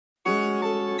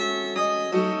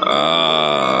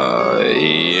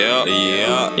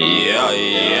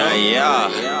Yeah.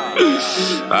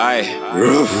 Aye.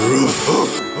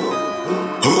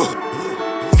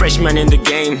 Freshman in the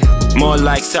game, more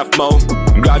like sophomore.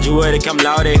 Graduated, come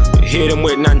louder, hit him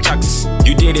with nunchucks.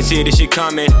 You didn't see this shit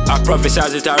coming, I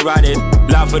prophesied it, I run it.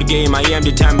 Live for the game, I am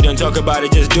the time, you don't talk about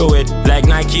it, just do it. Like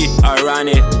Nike, I run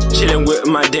it. Chilling with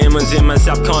my demons in my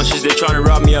subconscious. They tryna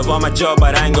rob me of all my job,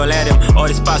 but I ain't gonna let them. All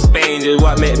this past pains is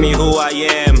what made me who I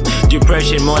am.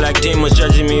 Depression, more like demons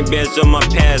judging me based on my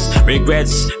past.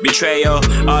 Regrets, betrayal,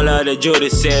 all of the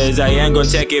Judas says I ain't gonna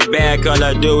take it back, all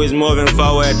I do is moving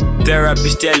forward.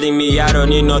 Therapist telling me I don't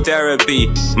need no therapy.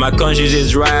 My conscience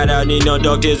is right, I need no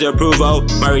doctor's approval.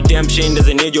 My redemption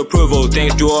doesn't need your approval.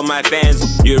 Thanks to all my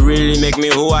fans, you really make me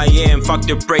who I am. Fuck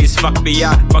the praise, fuck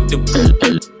PR, fuck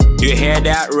the you hear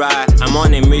that right? I'm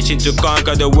on a mission to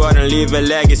conquer the world and leave a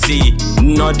legacy.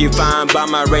 Not defined by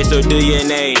my race or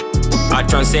DNA. I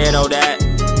transcend all that.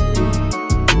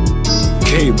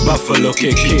 Cape Buffalo,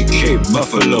 Cape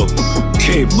Buffalo,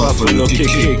 Cape Buffalo,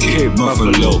 Cape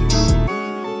Buffalo.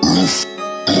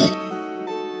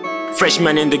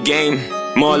 Freshman in the game,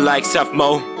 more like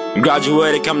sophomore.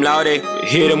 Graduated, come louder,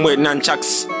 hit him with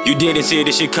nunchucks. You didn't see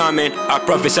this shit coming, I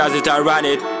prophesied it, I run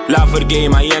it. Live for the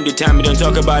game, I am the time, you don't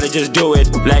talk about it, just do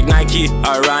it. Like Nike,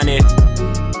 I run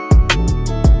it.